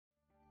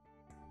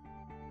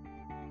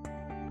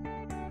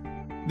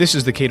This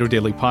is the Cato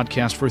Daily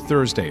Podcast for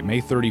Thursday,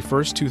 May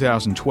 31st,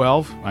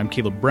 2012. I'm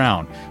Caleb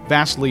Brown.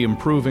 Vastly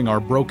improving our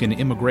broken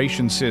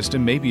immigration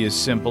system may be as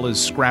simple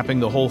as scrapping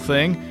the whole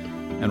thing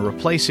and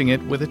replacing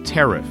it with a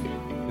tariff.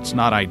 It's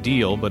not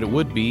ideal, but it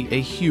would be a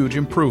huge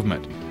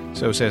improvement.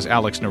 So says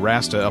Alex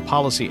Nowrasteh, a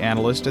policy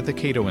analyst at the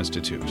Cato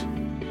Institute.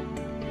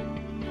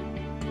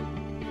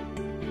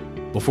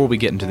 Before we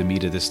get into the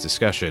meat of this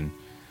discussion,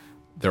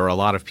 there are a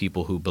lot of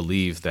people who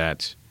believe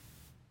that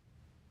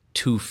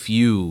too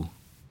few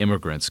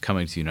immigrants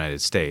coming to the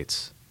United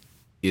States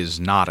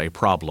is not a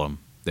problem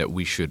that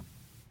we should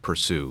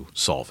pursue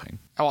solving.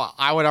 Well,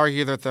 I would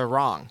argue that they're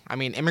wrong. I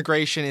mean,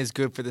 immigration is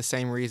good for the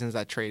same reasons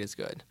that trade is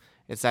good.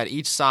 It's that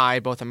each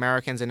side, both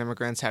Americans and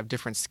immigrants, have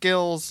different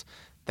skills,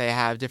 they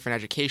have different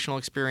educational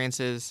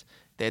experiences,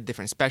 they have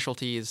different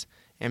specialties,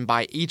 and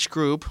by each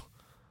group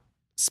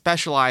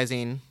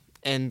specializing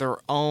in their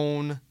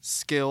own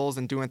skills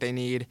and doing what they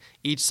need,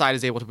 each side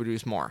is able to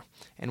produce more.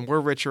 And we're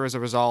richer as a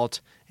result,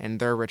 and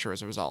they're richer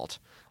as a result.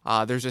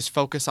 There's this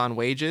focus on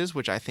wages,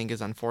 which I think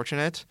is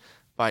unfortunate.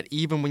 But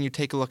even when you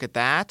take a look at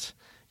that,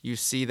 you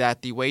see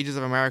that the wages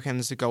of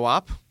Americans go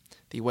up,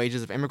 the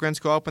wages of immigrants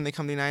go up when they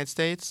come to the United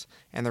States.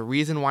 And the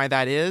reason why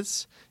that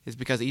is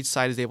because each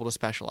side is able to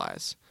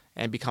specialize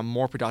and become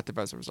more productive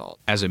as a result.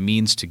 As a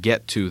means to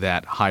get to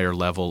that higher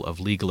level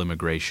of legal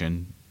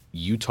immigration,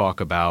 you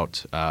talk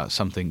about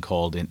something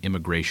called an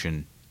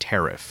immigration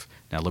tariff.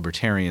 Now,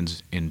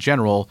 libertarians in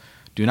general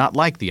do not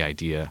like the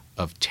idea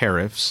of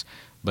tariffs,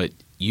 but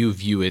you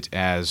view it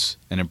as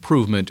an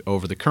improvement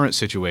over the current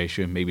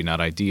situation, maybe not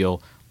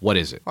ideal. What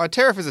is it? Well, a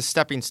tariff is a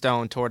stepping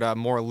stone toward a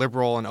more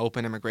liberal and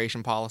open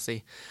immigration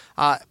policy.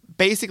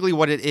 Basically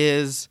what it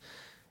is,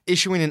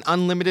 issuing an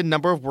unlimited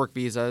number of work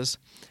visas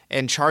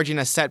and charging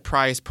a set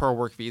price per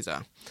work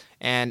visa.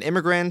 And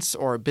immigrants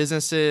or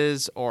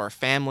businesses or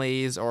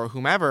families or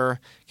whomever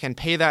can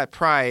pay that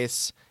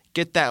price,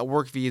 get that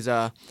work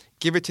visa,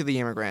 give it to the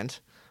immigrant.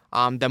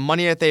 The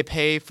money that they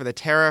pay for the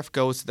tariff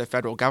goes to the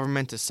federal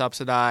government to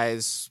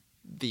subsidize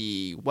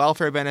the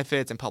welfare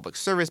benefits and public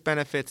service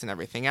benefits and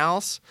everything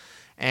else.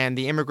 And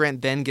the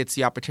immigrant then gets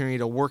the opportunity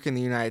to work in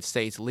the United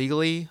States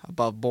legally,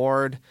 above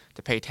board,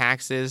 to pay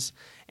taxes.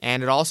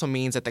 And it also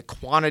means that the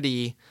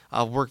quantity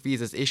of work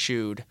visas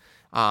issued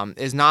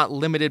is not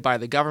limited by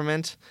the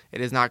government.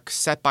 It is not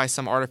set by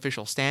some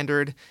artificial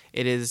standard.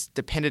 It is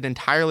dependent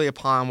entirely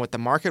upon what the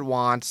market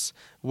wants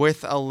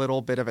with a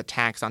little bit of a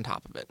tax on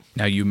top of it.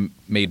 Now, you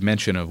made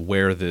mention of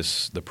where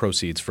the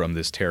proceeds from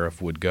this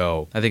tariff would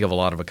go. I think a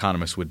lot of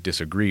economists would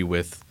disagree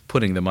with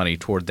putting the money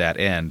toward that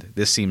end.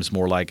 This seems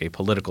more like a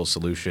political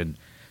solution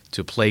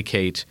to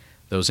placate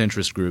those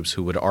interest groups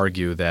who would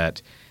argue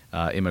that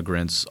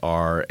immigrants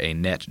are a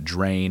net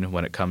drain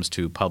when it comes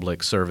to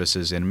public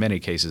services. In many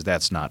cases,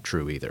 that's not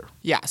true either.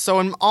 Yeah, so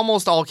in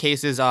almost all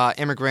cases,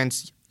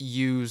 immigrants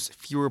use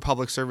fewer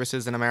public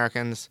services than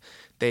Americans.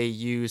 They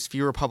use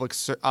fewer public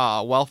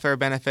welfare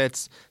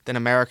benefits than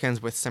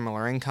Americans with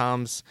similar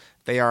incomes.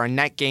 They are a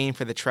net gain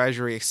for the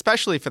Treasury,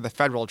 especially for the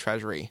federal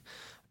Treasury,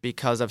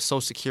 because of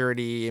Social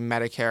Security,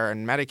 Medicare,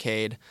 and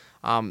Medicaid.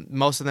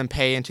 Most of them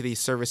pay into these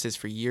services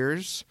for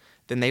years.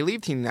 Then they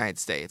leave the United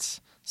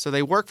States. So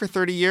they work for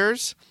 30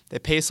 years, they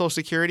pay Social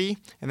Security,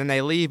 and then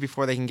they leave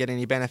before they can get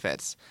any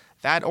benefits.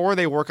 That or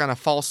they work on a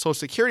false Social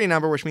Security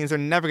number, which means they're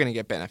never going to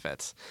get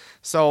benefits.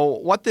 So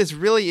what this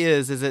really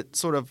is it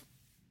sort of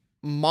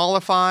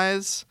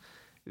mollifies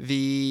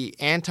the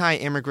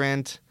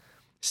anti-immigrant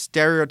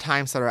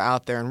stereotypes that are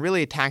out there and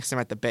really attacks them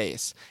at the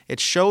base. It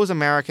shows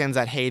Americans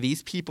that, hey,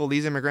 these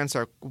immigrants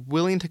are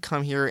willing to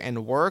come here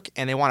and work,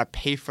 and they want to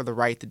pay for the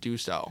right to do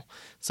so.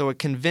 So it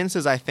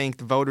convinces, I think,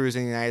 the voters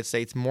in the United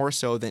States more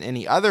so than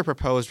any other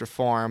proposed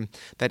reform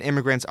that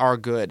immigrants are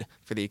good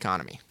for the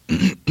economy.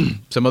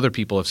 Some other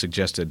people have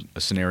suggested a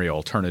scenario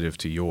alternative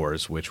to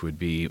yours, which would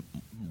be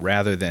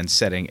rather than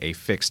setting a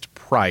fixed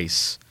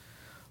price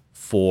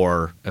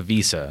for a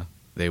visa,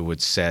 they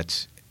would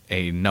set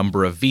a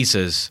number of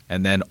visas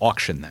and then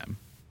auction them,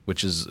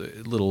 which is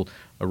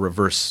a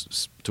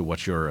reverse to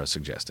what you're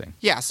suggesting.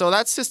 Yeah, so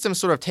that system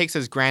sort of takes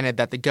as granted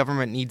that the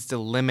government needs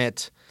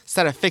to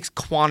set a fixed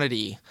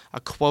quantity, a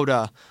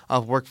quota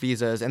of work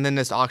visas, and then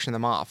just auction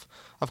them off.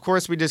 Of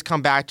course, we just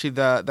come back to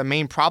the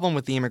main problem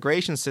with the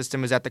immigration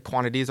system is that the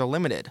quantities are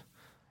limited,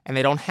 and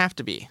they don't have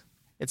to be.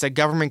 It's a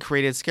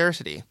government-created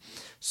scarcity.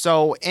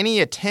 So any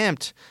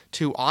attempt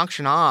to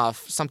auction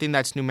off something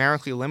that's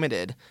numerically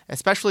limited,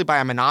 especially by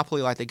a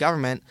monopoly like the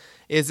government,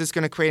 is just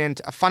going to create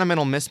a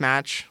fundamental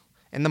mismatch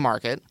in the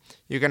market.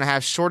 You're going to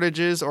have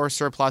shortages or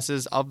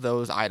surpluses of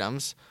those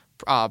items,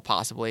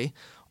 possibly,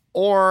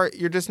 or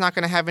you're just not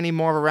going to have any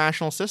more of a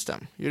rational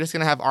system. You're just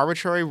going to have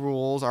arbitrary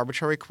rules,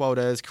 arbitrary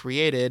quotas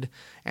created,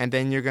 and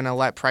then you're going to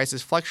let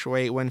prices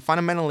fluctuate when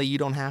fundamentally you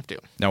don't have to.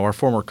 Now, our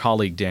former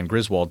colleague Dan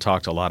Griswold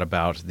talked a lot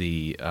about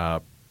the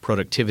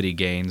productivity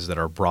gains that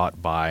are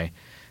brought by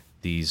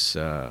these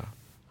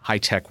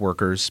high-tech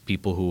workers,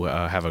 people who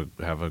have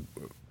a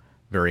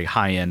very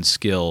high-end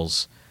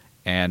skills,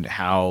 and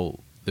how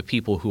the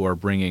people who are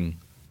bringing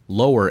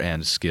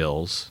lower-end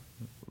skills,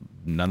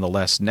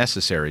 nonetheless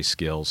necessary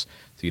skills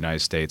to the United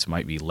States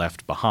might be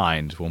left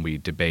behind when we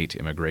debate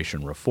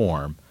immigration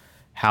reform.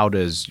 How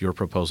does your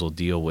proposal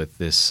deal with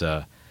this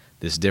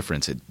this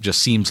difference? It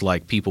just seems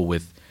like people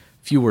with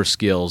fewer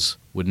skills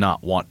would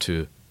not want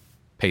to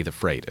pay the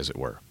freight, as it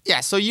were. Yeah,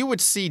 so you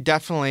would see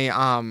definitely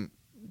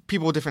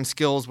people with different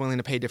skills willing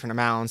to pay different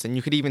amounts, and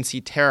you could even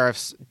see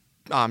tariffs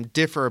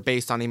differ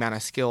based on the amount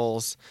of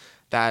skills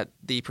that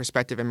the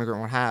prospective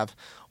immigrant would have.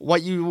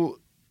 What you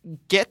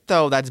get,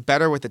 though, that's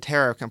better with the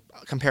tariff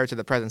compared to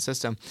the present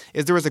system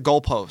is there is a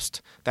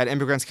goalpost that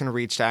immigrants can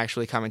reach to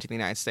actually come into the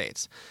United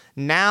States.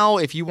 Now,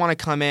 if you want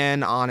to come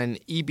in on an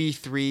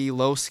EB-3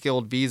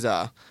 low-skilled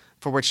visa,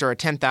 for which there are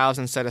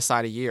 10,000 set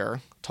aside a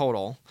year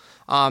total,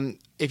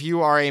 if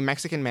you are a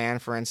Mexican man,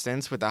 for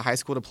instance, with a high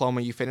school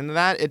diploma, you fit into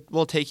that, it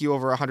will take you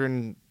over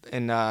 100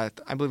 and I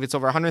believe it's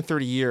over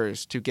 130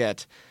 years to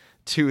get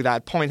to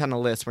that point on the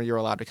list where you're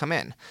allowed to come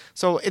in.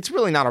 So it's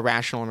really not a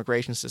rational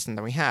immigration system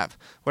that we have.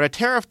 What a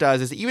tariff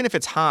does is even if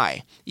it's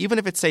high, even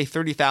if it's, say,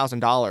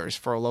 $30,000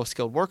 for a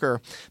low-skilled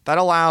worker, that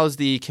allows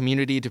the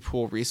community to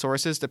pool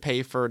resources to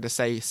pay for, to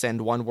say,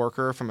 send one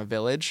worker from a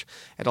village.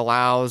 It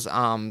allows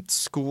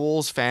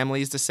schools,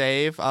 families to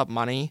save up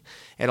money.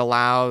 It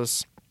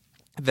allows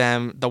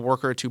the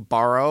worker to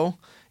borrow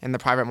in the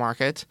private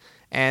market.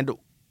 And,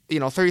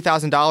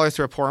 $30,000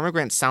 to a poor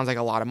immigrant sounds like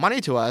a lot of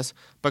money to us,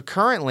 but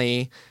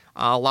currently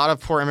a lot of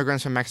poor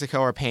immigrants from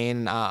Mexico are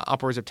paying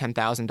upwards of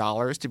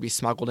 $10,000 to be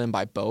smuggled in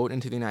by boat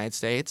into the United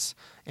States.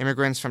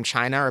 Immigrants from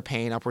China are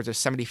paying upwards of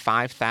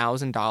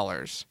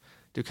 $75,000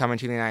 to come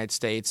into the United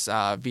States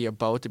via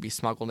boat to be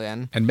smuggled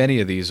in. And many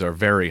of these are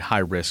very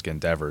high-risk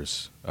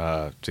endeavors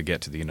to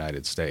get to the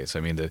United States. I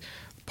mean,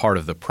 part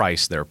of the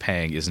price they're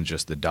paying isn't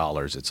just the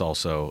dollars. It's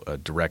also a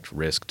direct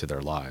risk to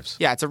their lives.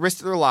 Yeah, it's a risk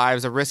to their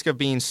lives, a risk of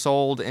being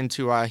sold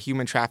into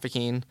human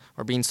trafficking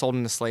or being sold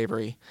into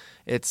slavery.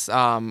 It's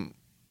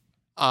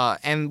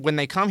and when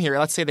they come here,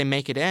 let's say they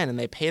make it in and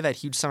they pay that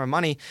huge sum of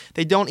money,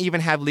 they don't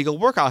even have legal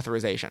work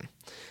authorization.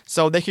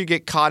 So they could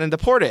get caught and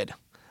deported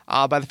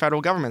by the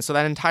federal government. So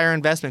that entire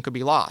investment could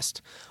be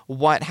lost.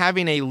 What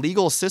having a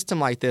legal system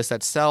like this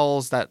that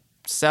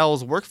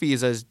sells work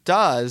visas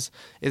does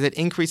is it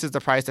increases the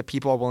price that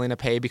people are willing to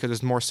pay because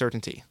there's more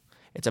certainty.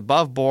 It's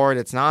above board.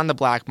 It's not on the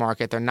black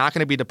market. They're not going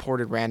to be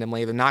deported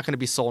randomly. They're not going to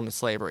be sold into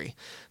slavery.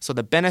 So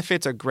the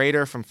benefits are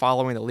greater from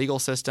following the legal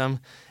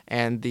system,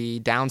 and the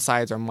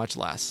downsides are much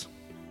less.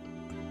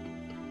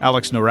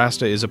 Alex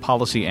Nowrasteh is a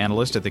policy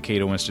analyst at the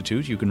Cato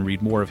Institute. You can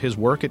read more of his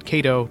work at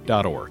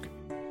cato.org.